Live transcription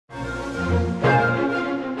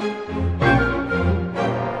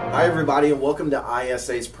Hi everybody, and welcome to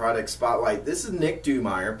ISA's Product Spotlight. This is Nick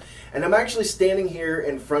Dumeyer, and I'm actually standing here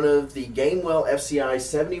in front of the Gamewell FCI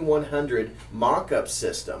 7100 mock-up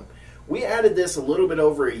system. We added this a little bit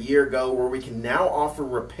over a year ago where we can now offer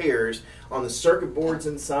repairs on the circuit boards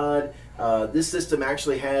inside. This system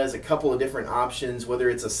actually has a couple of different options,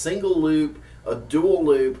 whether it's a single loop, a dual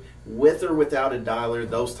loop, with or without a dialer,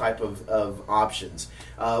 those type of options.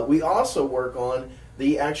 We also work on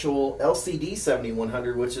the actual LCD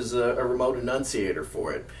 7100, which is a remote enunciator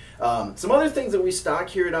for it. Some other things that we stock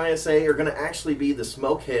here at ISA are going to actually be the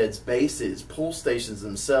smoke heads, bases, pull stations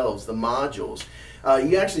themselves, the modules.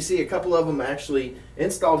 You actually see a couple of them actually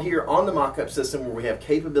installed here on the mock-up system where we have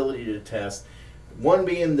capability to test. One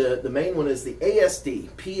being the main one is the ASD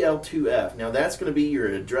PL2F. Now that's going to be your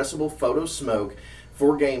addressable photo smoke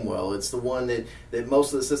for Gamewell. It's the one that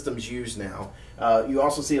most of the systems use now. You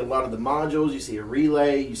also see a lot of the modules. You see a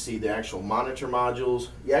relay, you see the actual monitor modules.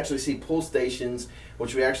 You actually see pull stations,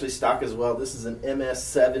 which we actually stock as well. This is an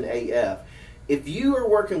MS7AF. If you are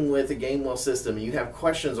working with a Gamewell system and you have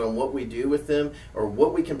questions on what we do with them or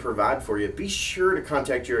what we can provide for you, be sure to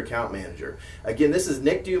contact your account manager. Again, this is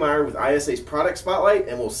Nick Dumeyer with ISA's Product Spotlight,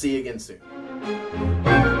 and we'll see you again soon.